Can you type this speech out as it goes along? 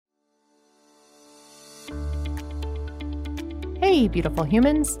Hey, beautiful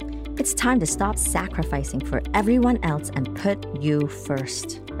humans. It's time to stop sacrificing for everyone else and put you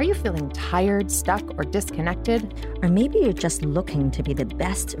first. Are you feeling tired, stuck, or disconnected? Or maybe you're just looking to be the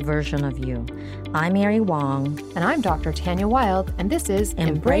best version of you. I'm Mary Wong. And I'm Dr. Tanya Wild, and this is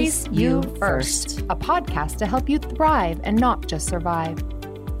Embrace You First, a podcast to help you thrive and not just survive.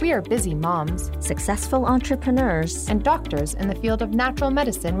 We are busy moms, successful entrepreneurs, and doctors in the field of natural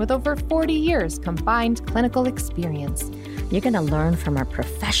medicine with over 40 years combined clinical experience. You're going to learn from our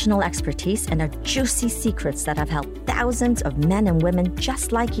professional expertise and our juicy secrets that have helped thousands of men and women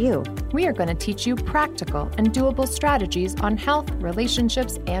just like you. We are going to teach you practical and doable strategies on health,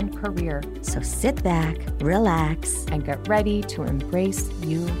 relationships, and career. So sit back, relax, and get ready to embrace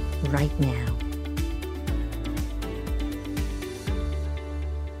you right now.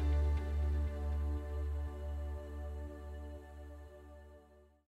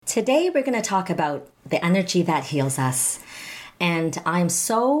 Today, we're going to talk about the energy that heals us. And I'm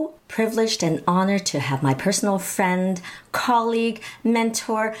so privileged and honored to have my personal friend, colleague,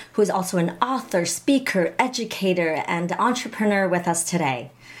 mentor, who is also an author, speaker, educator, and entrepreneur with us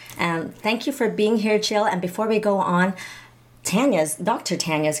today. And thank you for being here, Jill. And before we go on, Dr.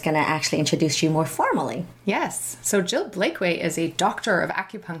 Tanya's going to actually introduce you more formally. Yes. So Jill Blakeway is a doctor of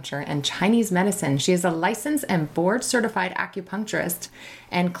acupuncture and Chinese medicine. She is a licensed and board-certified acupuncturist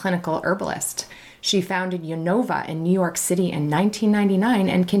and clinical herbalist. She founded Unova in New York City in 1999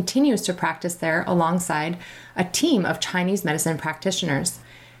 and continues to practice there alongside a team of Chinese medicine practitioners.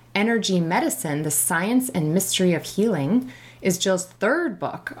 Energy Medicine, The Science and Mystery of Healing, is Jill's third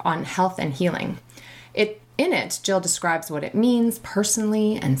book on health and healing. In it, Jill describes what it means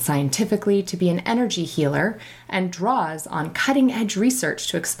personally and scientifically to be an energy healer and draws on cutting-edge research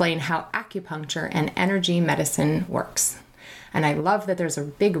to explain how acupuncture and energy medicine works. And I love that there's a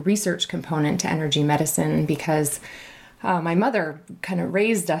big research component to energy medicine because my mother kind of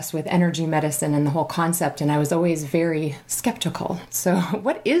raised us with energy medicine and the whole concept, and I was always very skeptical. So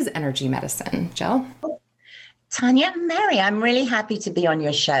what is energy medicine, Jill? Tanya, Mary, I'm really happy to be on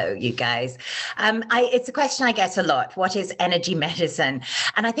your show, you guys. It's a question I get a lot. What is energy medicine?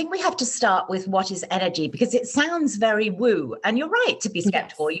 And I think we have to start with what is energy, because it sounds very woo. And you're right to be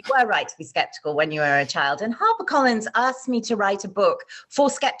skeptical. Yes. You were right to be skeptical when you were a child. And HarperCollins asked me to write a book for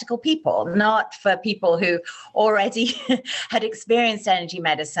skeptical people, not for people who already had experienced energy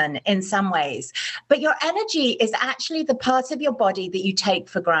medicine in some ways. But your energy is actually the part of your body that you take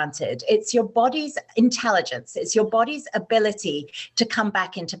for granted. It's your body's intelligence. It's your body's ability to come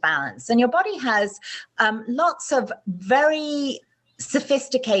back into balance. And your body has lots of very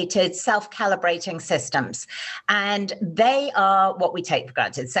sophisticated self-calibrating systems, and they are what we take for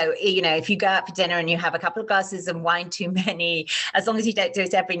granted. So, if you go out for dinner and you have a couple of glasses of wine too many, as long as you don't do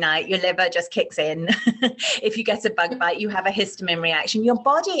it every night, your liver just kicks in. If you get a bug bite, you have a histamine reaction. Your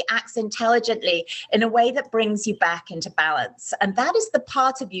body acts intelligently in a way that brings you back into balance. And that is the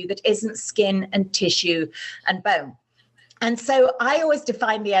part of you that isn't skin and tissue and bone. And so I always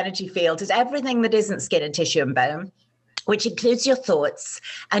define the energy field as everything that isn't skin and tissue and bone, which includes your thoughts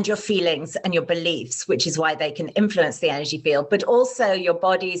and your feelings and your beliefs, which is why they can influence the energy field, but also your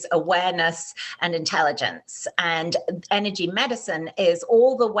body's awareness and intelligence. And energy medicine is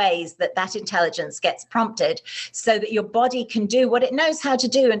all the ways that that intelligence gets prompted so that your body can do what it knows how to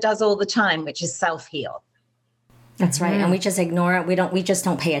do and does all the time, which is self-heal. That's right. And we just ignore it. We just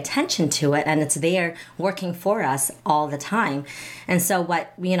don't pay attention to it. And it's there working for us all the time. And so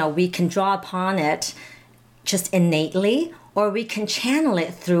we can draw upon it just innately, or we can channel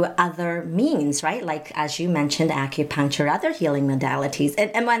it through other means, right? Like, as you mentioned, acupuncture, other healing modalities,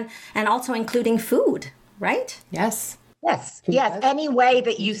 and also including food, right? Yes. Yes. Any way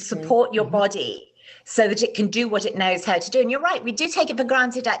that you support your body so that it can do what it knows how to do. And you're right, we do take it for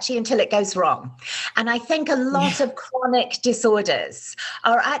granted actually until it goes wrong. And I think a lot of chronic disorders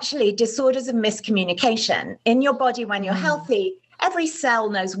are actually disorders of miscommunication in your body. When you're healthy, every cell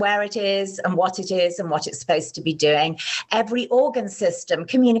knows where it is and what it's supposed to be doing. Every organ system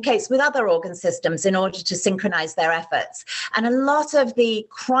communicates with other organ systems in order to synchronize their efforts. And a lot of the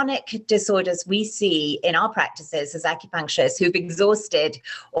chronic disorders we see in our practices as acupuncturists who've exhausted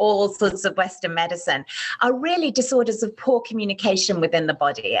all sorts of Western medicine are really disorders of poor communication within the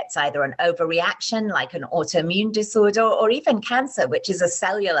body. It's either an overreaction, like an autoimmune disorder, or even cancer, which is a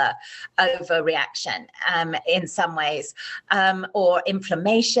cellular overreaction in some ways. or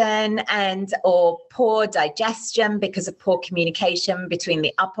inflammation and or poor digestion because of poor communication between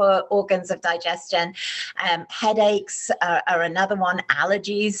the upper organs of digestion. Headaches are another one.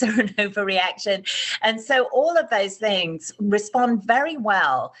 Allergies are an overreaction. And so all of those things respond very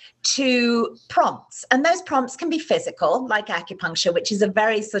well to prompts. And those prompts can be physical, like acupuncture, which is a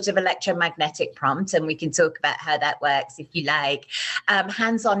very sort of electromagnetic prompt. And we can talk about how that works if you like.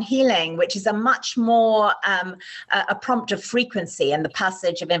 Hands-on healing, which is a much more a prompt of frequency and the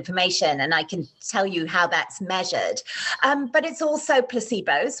passage of information. And I can tell you how that's measured. But it's also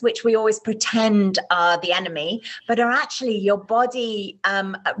placebos, which we always pretend are the enemy, but are actually your body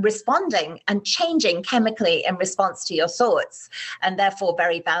responding and changing chemically in response to your thoughts, and therefore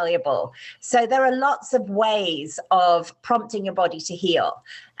very valuable. So there are lots of ways of prompting your body to heal,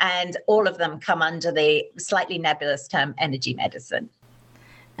 and all of them come under the slightly nebulous term energy medicine.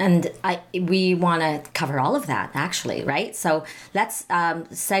 And we want to cover all of that, actually, right? So let's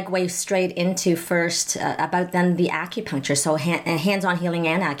segue straight into first about then the acupuncture. So hands-on healing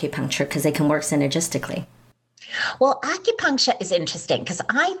and acupuncture, because they can work synergistically. Well, acupuncture is interesting because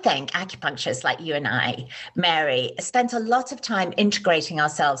I think acupuncturists like you and I, Mary, spent a lot of time integrating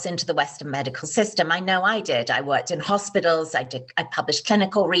ourselves into the Western medical system. I know I did. I worked in hospitals. I published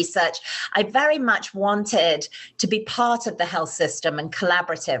clinical research. I very much wanted to be part of the health system and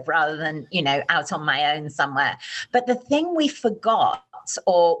collaborative rather than, out on my own somewhere. But the thing we forgot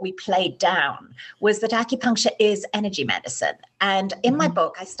or we played down was that acupuncture is energy medicine. And in my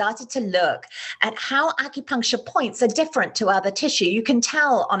book, I started to look at how acupuncture points are different to other tissue. You can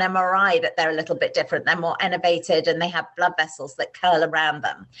tell on MRI that they're a little bit different. They're more innervated and they have blood vessels that curl around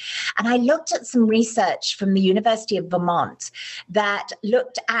them. And I looked at some research from the University of Vermont that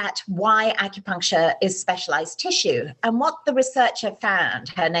looked at why acupuncture is specialized tissue. And what the researcher found,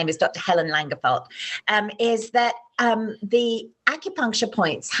 her name is Dr. Helen Langerfeld, is that the acupuncture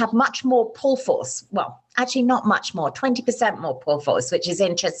points have much more pull force. Well, actually not much more, 20% more pull force, which is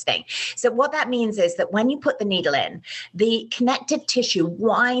interesting. So what that means is that when you put the needle in, the connective tissue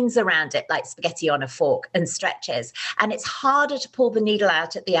winds around it like spaghetti on a fork and stretches. And it's harder to pull the needle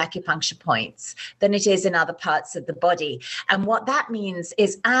out at the acupuncture points than it is in other parts of the body. And what that means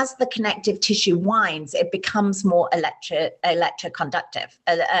is as the connective tissue winds, it becomes more electroconductive.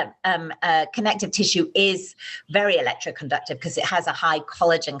 Connective tissue is very electroconductive because it has a high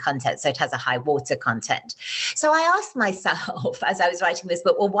collagen content, so it has a high water content. So I asked myself as I was writing this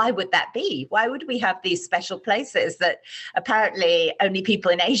book, well, why would that be? Why would we have these special places that apparently only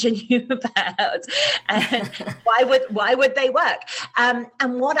people in Asia knew about? And why would they work?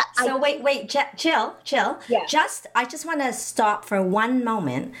 Wait, Jill, yeah. I just want to stop for one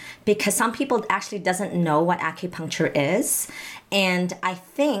moment because some people actually doesn't know what acupuncture is. And I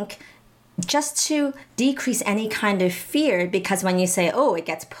think just to decrease any kind of fear, because when you say, oh, it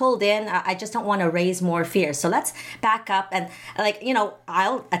gets pulled in, I just don't want to raise more fear. So let's back up and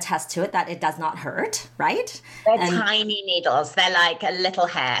I'll attest to it that it does not hurt, right? They're tiny needles. They're like a little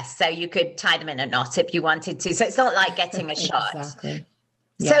hair. So you could tie them in a knot if you wanted to. So it's not like getting a shot. Exactly.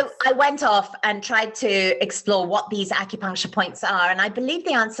 So I went off and tried to explore what these acupuncture points are. And I believe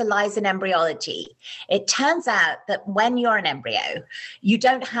the answer lies in embryology. It turns out that when you're an embryo, you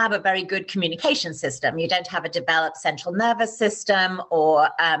don't have a very good communication system. You don't have a developed central nervous system or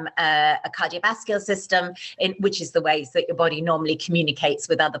a cardiovascular system, which is the ways that your body normally communicates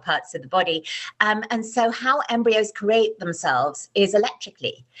with other parts of the body. And so how embryos create themselves is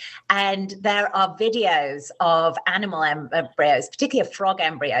electrically. And there are videos of animal embryos, particularly a frog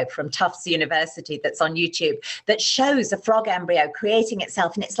embryo from Tufts University that's on YouTube that shows a frog embryo creating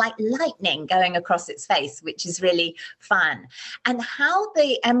itself, and it's like lightning going across its face, which is really fun. And how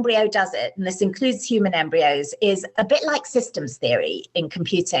the embryo does it, and this includes human embryos, is a bit like systems theory in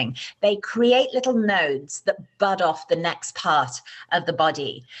computing. They create little nodes that bud off the next part of the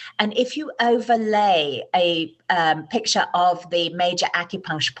body. And if you overlay a picture of the major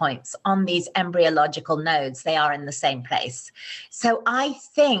acupuncture points on these embryological nodes, they are in the same place. So I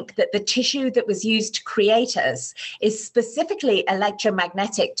think that the tissue that was used to create us is specifically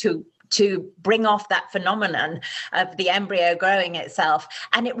electromagnetic to bring off that phenomenon of the embryo growing itself.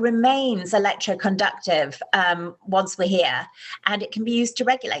 And it remains electroconductive once we're here, and it can be used to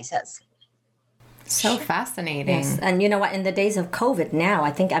regulate us. So fascinating. Yes. And you know what? In the days of COVID now,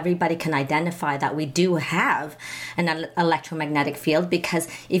 I think everybody can identify that we do have an electromagnetic field, because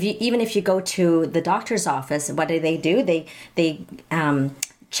even if you go to the doctor's office, what do? They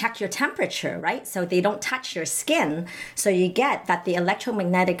check your temperature, right? So they don't touch your skin. So you get that the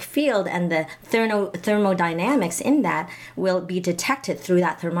electromagnetic field and the thermodynamics in that will be detected through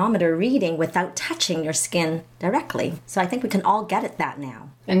that thermometer reading without touching your skin directly. So I think we can all get at that now.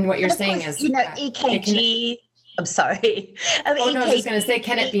 And what you're saying is, EKG. I'm sorry. No, I was just going to say,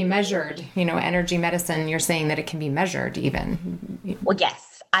 can it be measured? Energy medicine, you're saying that it can be measured even. Well, yes.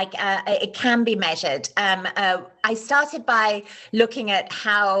 It can be measured. I started by looking at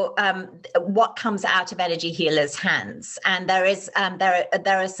how what comes out of energy healers' hands, and there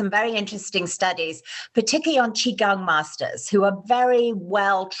are some very interesting studies, particularly on qigong masters who are very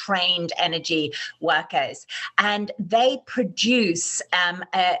well trained energy workers, and they produce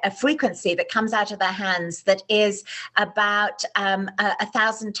a frequency that comes out of their hands that is about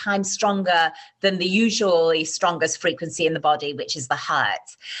 1,000 times stronger than the usually strongest frequency in the body, which is the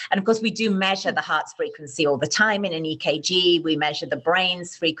heart. And of course, we do measure the heart's frequency all the time in an EKG. We measure the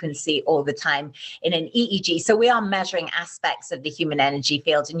brain's frequency all the time in an EEG. So we are measuring aspects of the human energy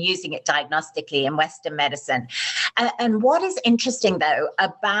field and using it diagnostically in Western medicine. And what is interesting, though,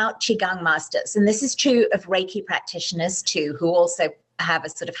 about Qigong masters, and this is true of Reiki practitioners too, who also have a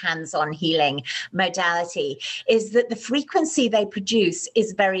sort of hands-on healing modality, is that the frequency they produce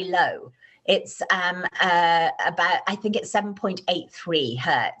is very low. It's about, I think it's 7.83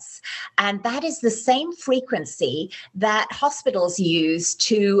 hertz. And that is the same frequency that hospitals use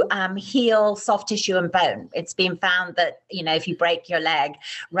to heal soft tissue and bone. It's been found that, if you break your leg,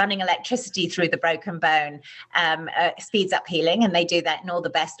 running electricity through the broken bone speeds up healing. And they do that in all the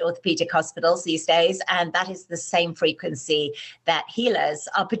best orthopedic hospitals these days. And that is the same frequency that healers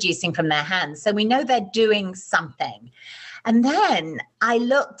are producing from their hands. So we know they're doing something. And then I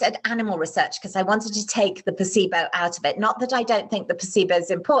looked at animal research because I wanted to take the placebo out of it. Not that I don't think the placebo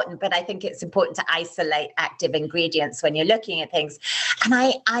is important, but I think it's important to isolate active ingredients when you're looking at things. And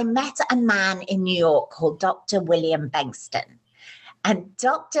I met a man in New York called Dr. William Bengston. And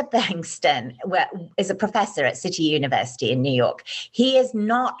Dr. Bengston is a professor at City University in New York. He is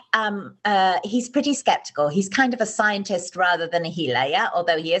not, he's pretty skeptical. He's kind of a scientist rather than a healer,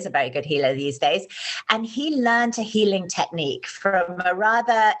 although he is a very good healer these days. And he learned a healing technique from a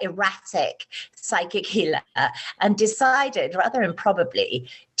rather erratic psychic healer and decided, rather improbably,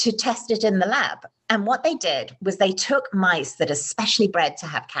 to test it in the lab. And what they did was they took mice that are specially bred to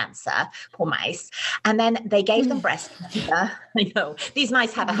have cancer, poor mice, and then they gave them breast cancer. These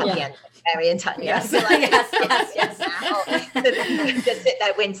mice have a happy ending. Mary and Tanya. Yes. Just sit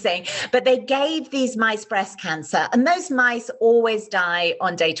there wincing. But they gave these mice breast cancer, and those mice always die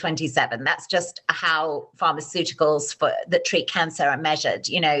on day 27. That's just how pharmaceuticals that treat cancer are measured.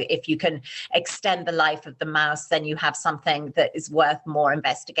 If you can extend the life of the mouse, then you have something that is worth more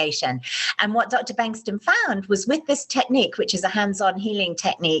investigation. And what Dr. Bengston found was with this technique, which is a hands-on healing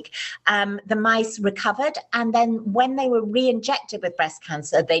technique, the mice recovered. And then when they were re-injected with breast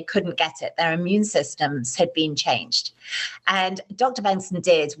cancer, they couldn't get it. Their immune systems had been changed. And Dr. Bengston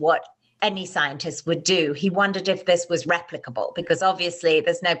did what any scientist would do. He wondered if this was replicable, because obviously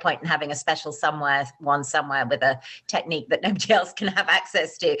there's no point in having a special one somewhere with a technique that nobody else can have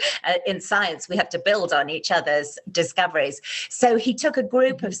access to. In science, we have to build on each other's discoveries. So he took a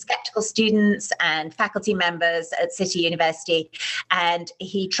group of skeptical students and faculty members at City University, and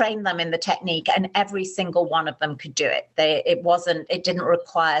he trained them in the technique, and every single one of them could do it. It didn't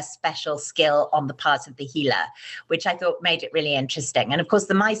require special skill on the part of the healer, which I thought made it really interesting. And of course,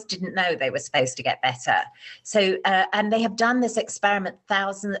 the mice didn't know they were supposed to get better. So, and they have done this experiment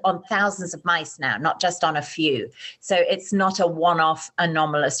on thousands of mice now, not just on a few. So it's not a one-off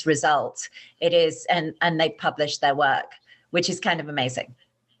anomalous result. It is, and they published their work, which is kind of amazing.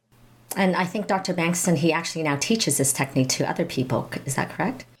 And I think Dr. Bengston, he actually now teaches this technique to other people. Is that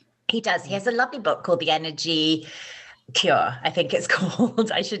correct? He does. He has a lovely book called The Energy Cure, I think it's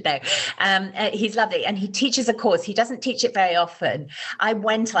called. I should know. He's lovely, and he teaches a course. He doesn't teach it very often. I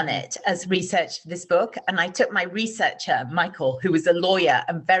went on it as research for this book, and I took my researcher, Michael, who was a lawyer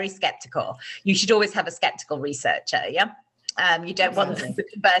and very skeptical. You should always have a skeptical researcher, yeah? You don't want them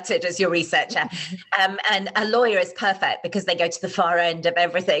converted as your researcher. And a lawyer is perfect because they go to the far end of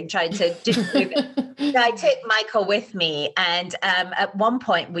everything, trying to disprove it. So I took Michael with me, and at one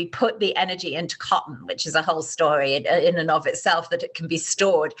point we put the energy into cotton, which is a whole story in and of itself, that it can be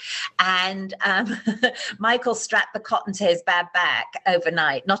stored. And Michael strapped the cotton to his bad back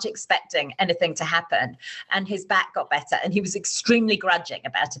overnight, not expecting anything to happen. And his back got better, and he was extremely grudging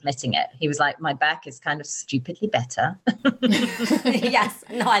about admitting it. He was like, my back is kind of stupidly better. Yes,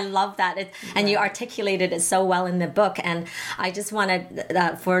 no, I love that. And you articulated it so well in the book. And I just wanted,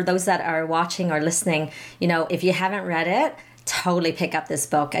 for those that are watching or listening, if you haven't read it, totally pick up this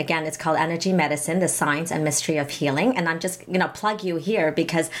book. Again, it's called Energy Medicine, The Science and Mystery of Healing. And I'm just, plug you here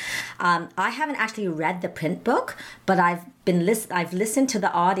because I haven't actually read the print book, but I've listened to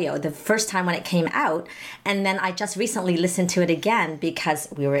the audio the first time when it came out. And then I just recently listened to it again because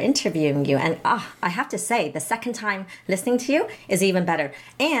we were interviewing you. And I have to say, the second time listening to you is even better.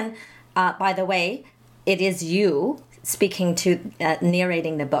 And by the way, it is you speaking to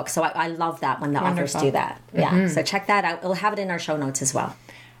narrating the book. So I love that when the authors do that. Yeah. So check that out. We'll have it in our show notes as well.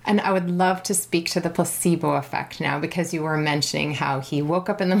 And I would love to speak to the placebo effect now, because you were mentioning how he woke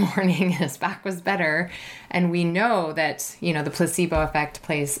up in the morning and his back was better. And we know that, the placebo effect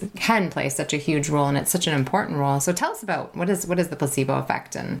can play such a huge role, and it's such an important role. So tell us about what is the placebo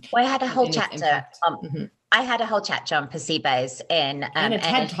effect? Well, I had a whole chapter. I had a whole chapter on placebos in and a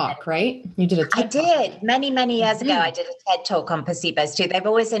TED talk, right? You did a TED talk. I did many years ago. I did a TED talk on placebos too. They've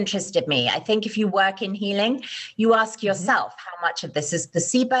always interested me. I think if you work in healing, you ask yourself how much of this is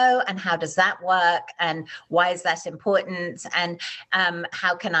placebo and how does that work and why is that important, and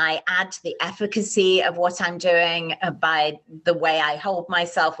how can I add to the efficacy of what I'm doing by the way I hold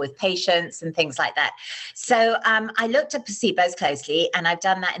myself with patients and things like that. So I looked at placebos closely, and I've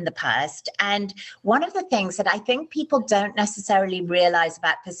done that in the past. And one of the things that I think people don't necessarily realize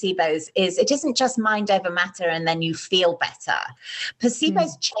about placebos is it isn't just mind over matter and then you feel better.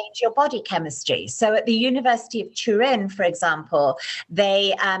 Placebos change your body chemistry. So at the University of Turin, for example,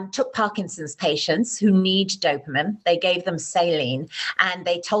 they took Parkinson's patients who need dopamine. They gave them saline and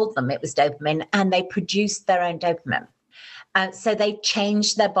they told them it was dopamine, and they produced their own dopamine. So they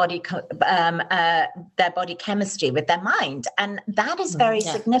changed their body chemistry with their mind. And that is very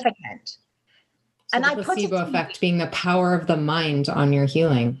significant. So and the placebo effect being the power of the mind on your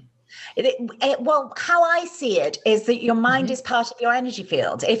healing. Well, how I see it is that your mind is part of your energy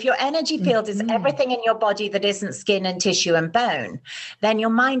field. If your energy field is everything in your body that isn't skin and tissue and bone, then your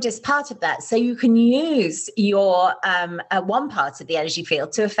mind is part of that. So you can use your one part of the energy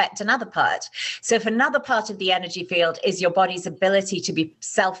field to affect another part. So if another part of the energy field is your body's ability to be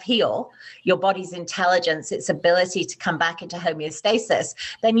self-heal, your body's intelligence, its ability to come back into homeostasis,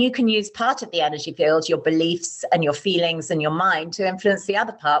 then you can use part of the energy field, your beliefs and your feelings and your mind, to influence the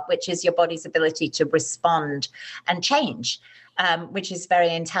other part, which is your body's ability to respond and change, which is very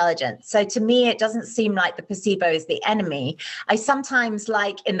intelligent. So to me, it doesn't seem like the placebo is the enemy. I sometimes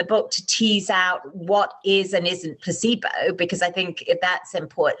like in the book to tease out what is and isn't placebo, because I think that's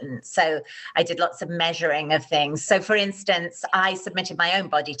important. So I did lots of measuring of things. So for instance, I submitted my own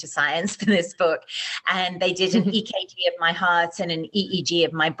body to science for this book, and they did an EKG of my heart and an EEG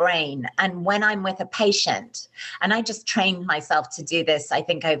of my brain. And when I'm with a patient, and I just trained myself to do this, I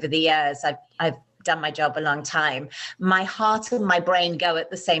think over the years, I've done my job a long time. My heart and my brain go at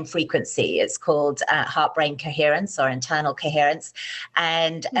the same frequency. It's called heart-brain coherence or internal coherence.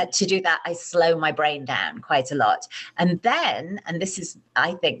 And to do that, I slow my brain down quite a lot. And then, and this is,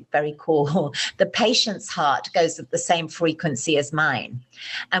 I think, very cool, the patient's heart goes at the same frequency as mine.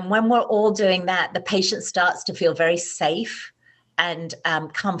 And when we're all doing that, the patient starts to feel very safe and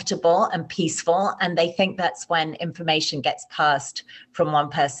comfortable and peaceful. And they think that's when information gets passed from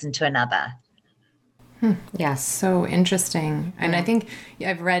one person to another. Yes, so interesting. And I think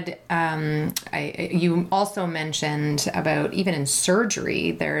I've read, you also mentioned about even in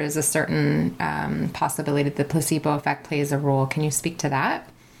surgery, there is a certain possibility that the placebo effect plays a role. Can you speak to that?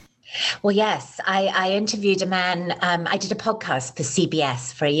 Well, yes, I interviewed a man. I did a podcast for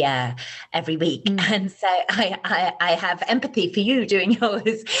CBS for a year every week. And so I have empathy for you doing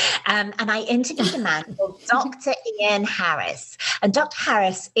yours. And I interviewed a man called Dr. Ian Harris. And Dr.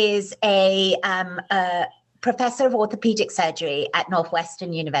 Harris is a professor of orthopedic surgery at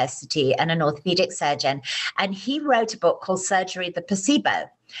Northwestern University and an orthopedic surgeon. And he wrote a book called Surgery, the Placebo.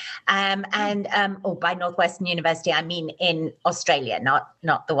 By Northwestern University, I mean in Australia,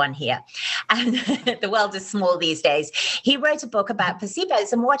 not the one here. And the world is small these days. He wrote a book about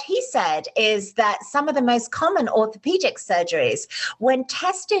placebos. And what he said is that some of the most common orthopedic surgeries, when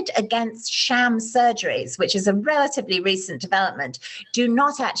tested against sham surgeries, which is a relatively recent development, do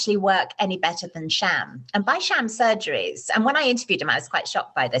not actually work any better than sham. And by sham surgeries, and when I interviewed him, I was quite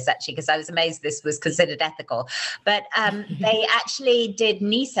shocked by this actually, because I was amazed this was considered ethical. But they actually did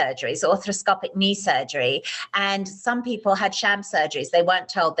knee knee surgeries, arthroscopic knee surgery, and some people had sham surgeries. They weren't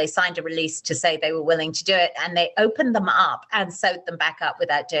told. They signed a release to say they were willing to do it, and they opened them up and sewed them back up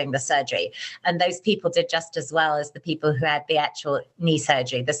without doing the surgery. And those people did just as well as the people who had the actual knee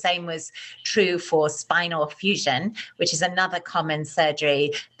surgery. The same was true for spinal fusion, which is another common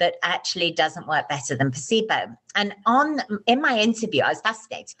surgery that actually doesn't work better than placebo. And in my interview, I was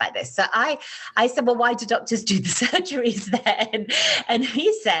fascinated by this. So I said, well, why do doctors do the surgeries then? And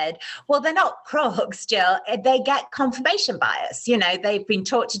he said, well, they're not crooks, Jill. They get confirmation bias. You know, they've been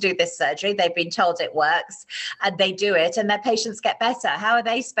taught to do this surgery. They've been told it works, and they do it, and their patients get better. How are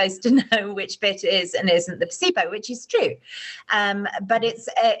they supposed to know which bit is and isn't the placebo, which is true. But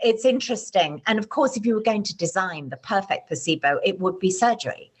it's interesting. And of course, if you were going to design the perfect placebo, it would be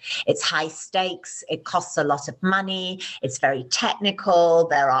surgery. It's high stakes. It costs a lot of money. It's very technical.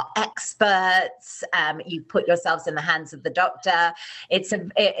 There are experts. You put yourselves in the hands of the doctor.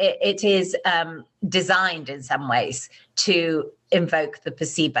 It is designed in some ways to invoke the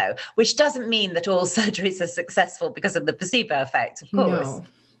placebo, which doesn't mean that all surgeries are successful because of the placebo effect, of course. No.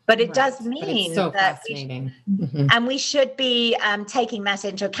 But it does mean that we should be taking that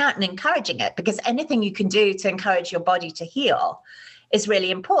into account and encouraging it, because anything you can do to encourage your body to heal is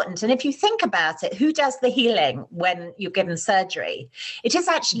really important. And if you think about it, who does the healing when you're given surgery? It is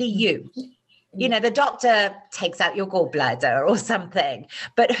actually you. You know, the doctor takes out your gallbladder or something,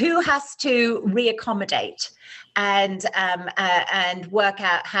 but who has to reaccommodate and work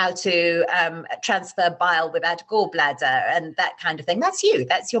out how to transfer bile without a gallbladder and that kind of thing? That's you.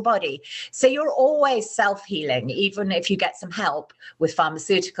 That's your body. So you're always self-healing, even if you get some help with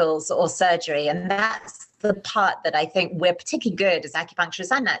pharmaceuticals or surgery. And that's the part that I think we're particularly good as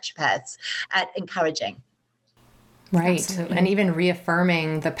acupuncturists and naturopaths at encouraging. Right. Absolutely. And even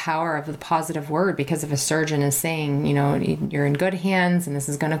reaffirming the power of the positive word, because if a surgeon is saying, you know, you're in good hands and this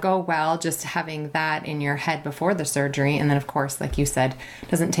is going to go well, just having that in your head before the surgery. And then, of course, like you said,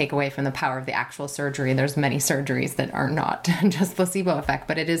 doesn't take away from the power of the actual surgery. There's many surgeries that are not just placebo effect,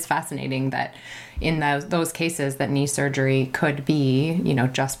 but it is fascinating that in those cases that knee surgery could be, you know,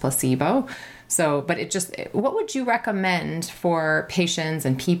 just placebo. So, but what would you recommend for patients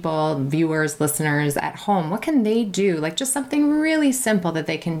and people, viewers, listeners at home? What can they do? Like just something really simple that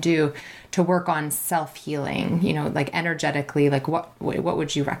they can do to work on self-healing, you know, like energetically, like what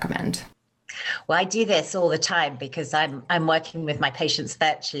would you recommend? Well, I do this all the time because I'm working with my patients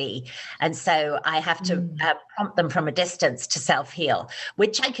virtually. And so I have to prompt them from a distance to self-heal,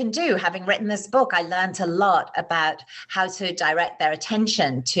 which I can do. Having written this book, I learned a lot about how to direct their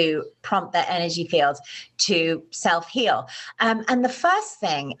attention to prompt their energy field to self-heal. And the first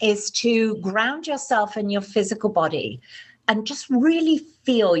thing is to ground yourself in your physical body and just really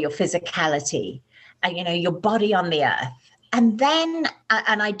feel your physicality and, you know, your body on the earth. And then,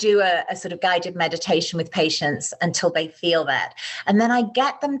 and I do a sort of guided meditation with patients until they feel that. And then I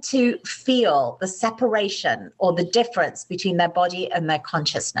get them to feel the separation or the difference between their body and their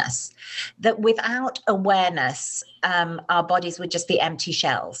consciousness. That without awareness, our bodies would just be empty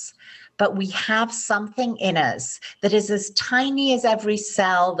shells. But we have something in us that is as tiny as every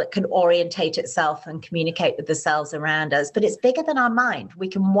cell that can orientate itself and communicate with the cells around us. But it's bigger than our mind. We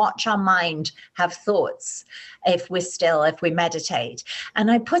can watch our mind have thoughts if we're still, if we meditate. And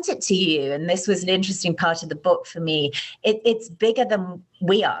I put it to you, and this was an interesting part of the book for me, it's bigger than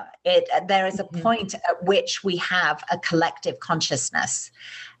we are. There is a point at which we have a collective consciousness.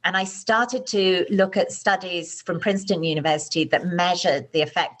 And I started to look at studies from Princeton University that measured the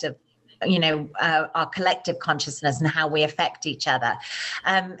effect of our collective consciousness and how we affect each other.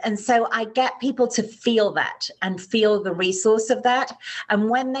 And so I get people to feel that and feel the resource of that.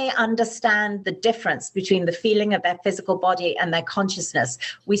 And when they understand the difference between the feeling of their physical body and their consciousness,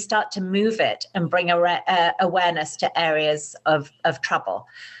 we start to move it and bring awareness to areas of trouble.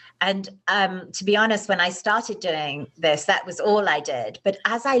 And to be honest, when I started doing this, that was all I did. But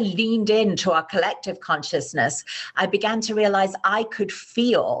as I leaned into our collective consciousness, I began to realize I could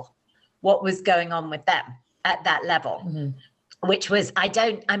feel what was going on with them at that level, which was,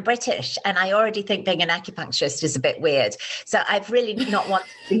 I'm British, and I already think being an acupuncturist is a bit weird. So I've really not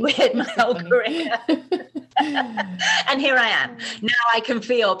wanted to be weird my whole career. And here I am. Now I can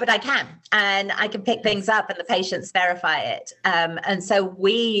feel, but I can. And I can pick things up and the patients verify it. And so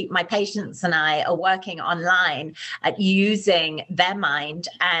my patients and I are working online at using their mind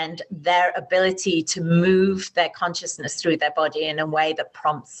and their ability to move their consciousness through their body in a way that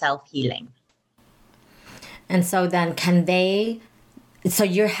prompts self-healing. And so then so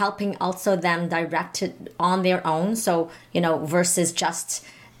you're helping also them direct it on their own. So, versus just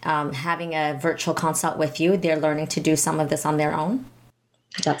having a virtual consult with you, they're learning to do some of this on their own.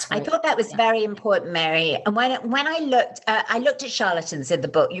 That's I right. thought that was very important, Mary. And when I looked at charlatans in the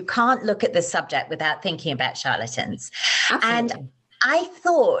book. You can't look at this subject without thinking about charlatans. Absolutely. And I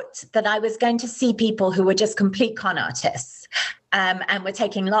thought that I was going to see people who were just complete con artists, and were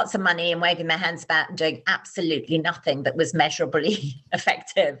taking lots of money and waving their hands about and doing absolutely nothing that was measurably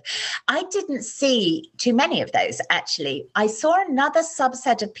effective. I didn't see too many of those, actually. I saw another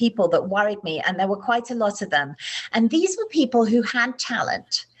subset of people that worried me, and there were quite a lot of them. And these were people who had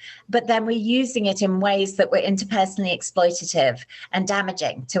talent, but then we're using it in ways that were interpersonally exploitative and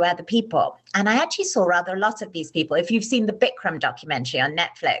damaging to other people. And I actually saw rather a lot of these people. If you've seen the Bikram documentary on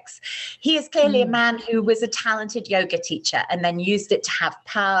Netflix, he is clearly a man who was a talented yoga teacher and then used it to have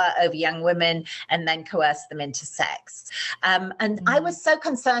power over young women and then coerce them into sex. And I was so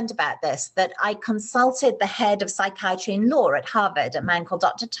concerned about this that I consulted the head of psychiatry and law at Harvard, a man called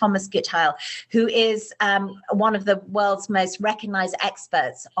Dr. Thomas Gutheil, who is one of the world's most recognized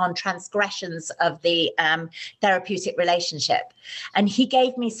experts on transgressions of the therapeutic relationship. And he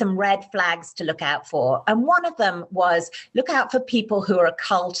gave me some red flags to look out for. And one of them was look out for people who are a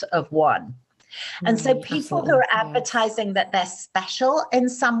cult of one. And so people who are advertising that they're special in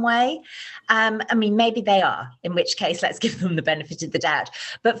some way, I mean, maybe they are, in which case, let's give them the benefit of the doubt.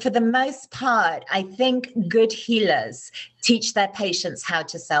 But for the most part, I think good healers teach their patients how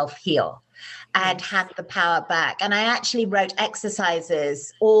to self-heal and hand the power back. And I actually wrote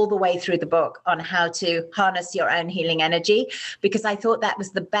exercises all the way through the book on how to harness your own healing energy, because I thought that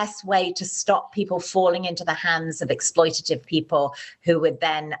was the best way to stop people falling into the hands of exploitative people who would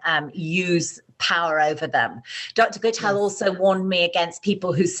then use power over them. Dr. Gutheil also warned me against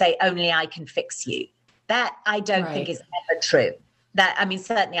people who say, only I can fix you. That I don't think is ever true. That, I mean,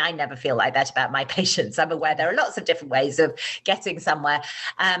 certainly I never feel like that about my patients. I'm aware there are lots of different ways of getting somewhere.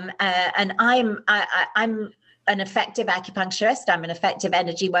 And I'm an effective acupuncturist. I'm an effective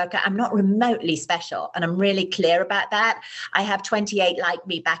energy worker. I'm not remotely special. And I'm really clear about that. I have 28 like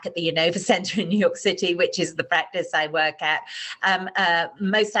me back at the Unova Center in New York City, which is the practice I work at.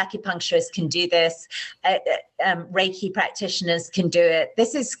 Most acupuncturists can do this. Reiki practitioners can do it.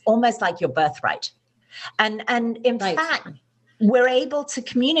 This is almost like your birthright. And in fact, we're able to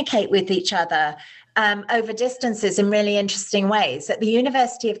communicate with each other over distances in really interesting ways. At the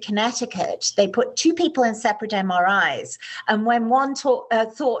University of Connecticut, they put two people in separate MRIs. And when one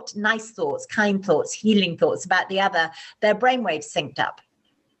thought nice thoughts, kind thoughts, healing thoughts about the other, their brainwaves synced up,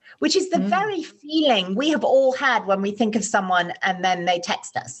 which is the very feeling we have all had when we think of someone and then they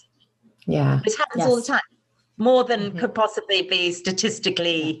text us. Yeah. This happens all the time, more than could possibly be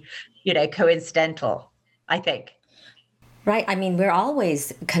statistically, coincidental, I think. Right. I mean, we're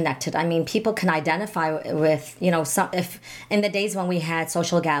always connected. I mean, people can identify with, if in the days when we had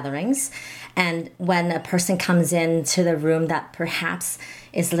social gatherings and when a person comes into the room that perhaps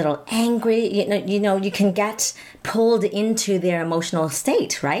is a little angry, you can get pulled into their emotional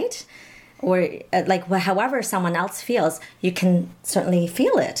state, right? Or however someone else feels, you can certainly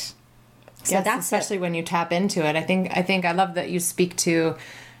feel it. So yes, that's especially when you tap into it. I think I love that you speak to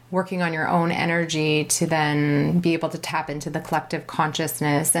working on your own energy to then be able to tap into the collective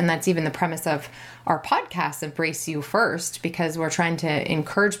consciousness. And that's even the premise of our podcast, Embrace You First, because we're trying to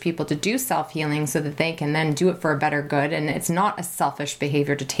encourage people to do self-healing so that they can then do it for a better good. And it's not a selfish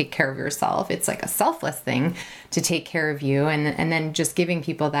behavior to take care of yourself. It's like a selfless thing to take care of you. And then just giving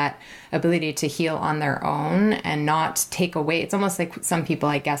people that ability to heal on their own and not take away. It's almost like some people,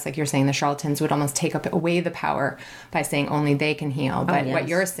 I guess, like you're saying, the charlatans would almost take away the power by saying only they can heal. But what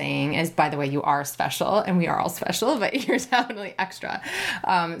you're saying is, by the way, you are special and we are all special, but you're definitely extra.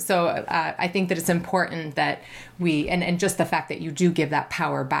 So I think that it's important that we, and just the fact that you do give that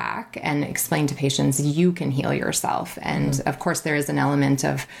power back and explain to patients you can heal yourself. And of course, there is an element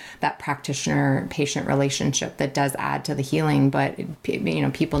of that practitioner-patient relationship that does add to the healing, but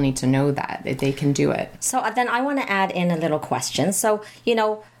people need to know that they can do it. So then I want to add in a little question. So,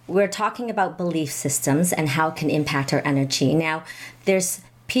 we're talking about belief systems and how it can impact our energy. Now, there's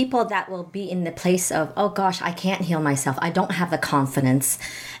people that will be in the place of, oh gosh, I can't heal myself. I don't have the confidence.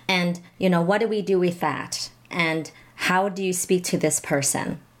 And, what do we do with that? And how do you speak to this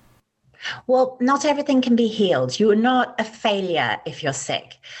person? Well, not everything can be healed. You are not a failure if you're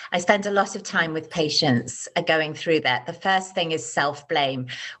sick. I spend a lot of time with patients going through that. The first thing is self-blame.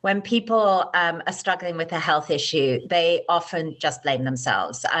 When people are struggling with a health issue, they often just blame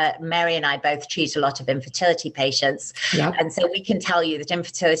themselves. Mary and I both treat a lot of infertility patients. Yep. And so we can tell you that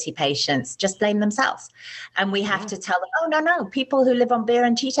infertility patients just blame themselves. And we have to tell them, oh, no, people who live on beer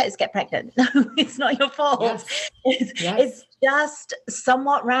and Cheetos get pregnant. No, it's not your fault. Yes. It's just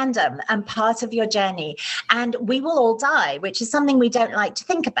somewhat random and part of your journey. And we will all die, which is something we don't like to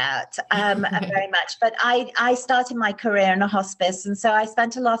think about very much. But I started my career in a hospice, and so I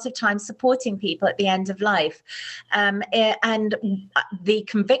spent a lot of time supporting people at the end of life. And the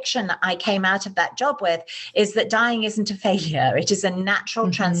conviction I came out of that job with is that dying isn't a failure. It is a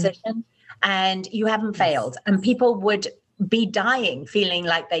natural transition, and you haven't failed. And people would be dying feeling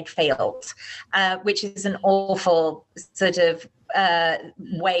like they'd failed, which is an awful sort of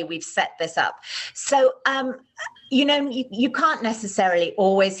way we've set this up. So, you can't necessarily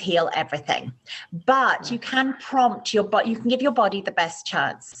always heal everything, but you can prompt your body, you can give your body the best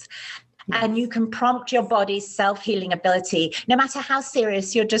chance. And you can prompt your body's self-healing ability, no matter how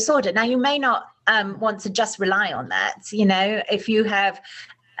serious your disorder. Now, you may not want to just rely on that. If you have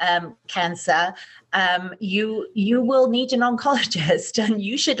cancer, you will need an oncologist, and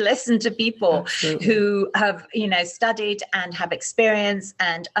you should listen to people who have, studied and have experience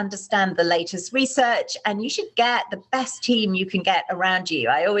and understand the latest research. And you should get the best team you can get around you.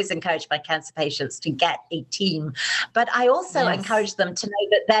 I always encourage my cancer patients to get a team, but I also encourage them to know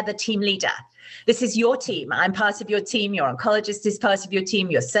that they're the team leader. This is your team. I'm part of your team. Your oncologist is part of your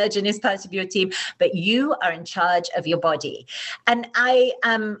team. Your surgeon is part of your team, but you are in charge of your body. And I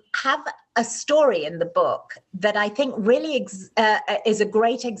have a story in the book that I think really is a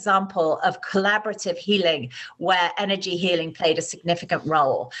great example of collaborative healing, where energy healing played a significant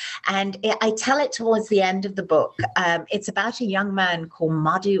role. And I tell it towards the end of the book. It's about a young man called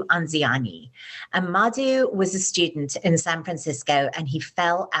Madhu Anziani. And Madhu was a student in San Francisco, and he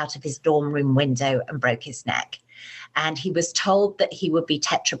fell out of his dorm room window and broke his neck. And he was told that he would be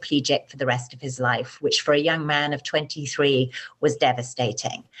tetraplegic for the rest of his life, which for a young man of 23 was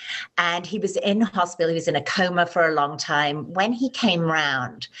devastating. And he was in hospital. He was in a coma for a long time. When he came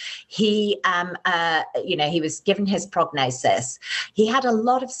round, he was given his prognosis. He had a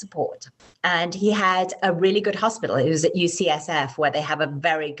lot of support, and he had a really good hospital. It was at UCSF, where they have a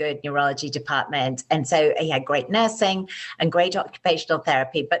very good neurology department. And so he had great nursing and great occupational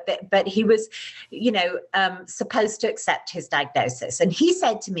therapy. But he was, supposed to accept his diagnosis. And he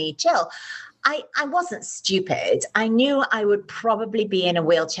said to me, Jill, I wasn't stupid. I knew I would probably be in a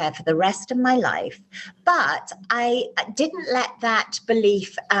wheelchair for the rest of my life, but I didn't let that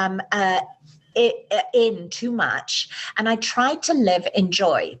belief in too much. And I tried to live in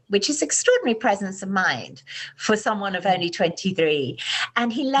joy, which is extraordinary presence of mind for someone of only 23.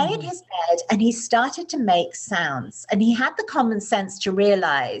 And he lay in his bed and he started to make sounds. And he had the common sense to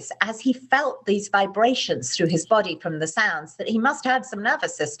realize, as he felt these vibrations through his body from the sounds, that he must have some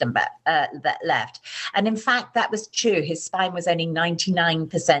nervous system that left. And in fact, that was true. His spine was only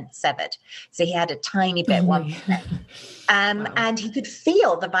 99% severed. So he had a tiny bit, 1%. And he could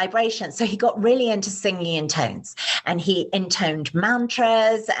feel the vibration. So he got really into singing in tones, and he intoned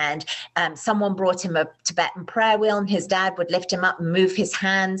mantras, and someone brought him a Tibetan prayer wheel, and his dad would lift him up and move his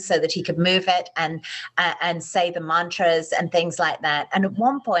hands so that he could move it and say the mantras and things like that. And at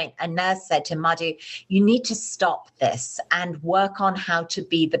one point, a nurse said to Madhu, you need to stop this and work on how to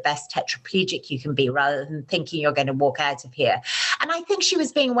be the best tetraplegic you can be, rather than thinking you're going to walk out of here. And I think she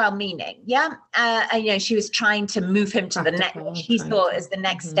was being well-meaning. She was trying to move him to the next, what he thought as the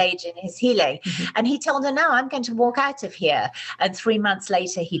next stage in his healing. And he told her, no, I'm going to walk out of here. And 3 months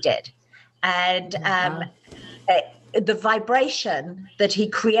later, he did. And the vibration that he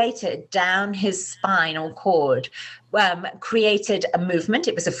created down his spinal cord created a movement.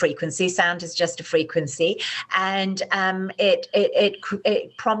 It was a frequency. Sound is just a frequency. And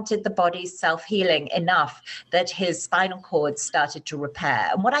it prompted the body's self-healing enough that his spinal cord started to repair.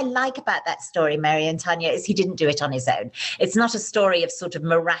 And what I like about that story, Mary and Tanya, is he didn't do it on his own. It's not a story of sort of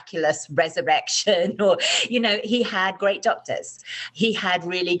miraculous resurrection or, he had great doctors. He had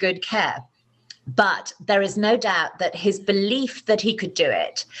really good care. But there is no doubt that his belief that he could do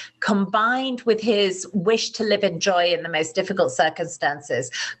it, combined with his wish to live in joy in the most difficult circumstances,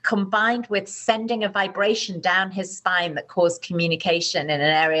 combined with sending a vibration down his spine that caused communication in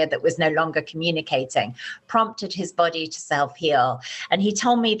an area that was no longer communicating, prompted his body to self-heal. And he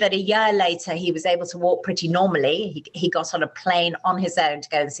told me that a year later, he was able to walk pretty normally. He got on a plane on his own to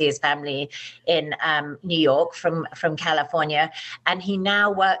go and see his family in New York from California. And he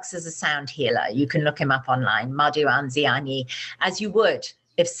now works as a sound healer. You can look him up online, Madhu Anziani, as you would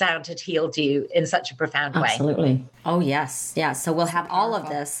if sound had healed you in such a profound way. Absolutely. Oh, yes. Yeah. So we'll have all of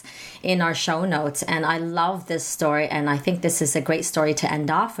this in our show notes. And I love this story. And I think this is a great story to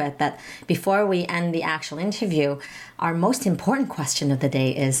end off with. But before we end the actual interview, our most important question of the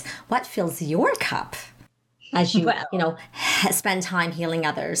day is, what fills your cup as you, spend time healing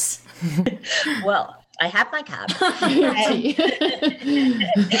others? Well, I have my cup. I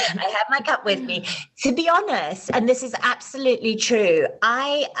have my cup with me. To be honest, and this is absolutely true,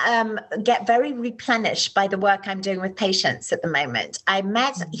 I get very replenished by the work I'm doing with patients at the moment. I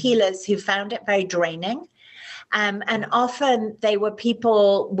met healers who found it very draining. And often they were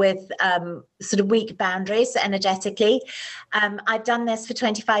people with sort of weak boundaries energetically. I've done this for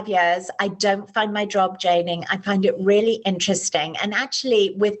 25 years. I don't find my job draining. I find it really interesting. And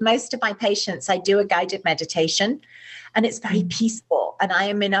actually, with most of my patients, I do a guided meditation, and it's very peaceful. And I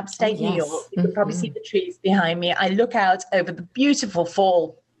am in upstate New York. You can probably see the trees behind me. I look out over the beautiful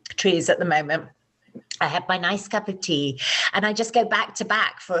fall trees at the moment. I have my nice cup of tea, and I just go back to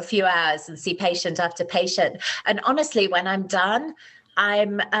back for a few hours and see patient after patient. And honestly, when I'm done,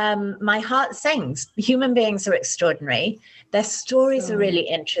 my heart sings. Human beings are extraordinary. Their stories are really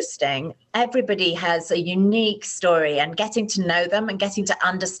interesting. Everybody has a unique story, and getting to know them and getting to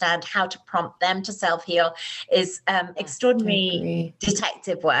understand how to prompt them to self-heal is extraordinary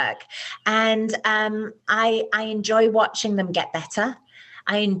detective work. And I enjoy watching them get better.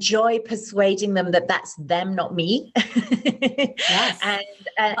 I enjoy persuading them that that's them, not me. Yes.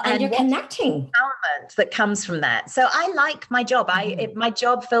 and you're connecting. Empowerment that comes from that. So I like my job. My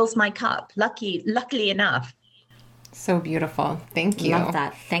job fills my cup. Luckily enough. So beautiful. Thank you. Love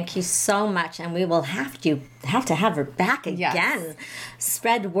that. Thank you so much. And we will have to have her back again. Yes.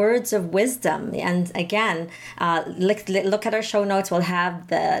 Spread words of wisdom. And again, look at our show notes. We'll have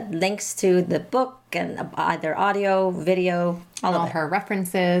the links to the book and either audio, video, all of her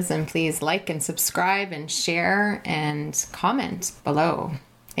references. And please like and subscribe and share and comment below.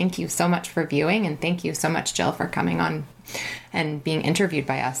 Thank you so much for viewing. And thank you so much, Jill, for coming on and being interviewed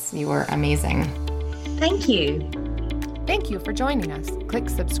by us. You were amazing. Thank you. Thank you for joining us. Click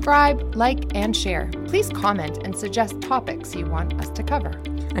subscribe, like, and share. Please comment and suggest topics you want us to cover.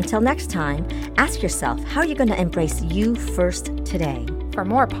 Until next time, ask yourself, how are you going to embrace you first today? For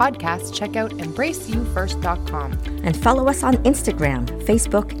more podcasts, check out embraceyoufirst.com. And follow us on Instagram,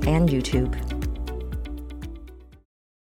 Facebook, and YouTube.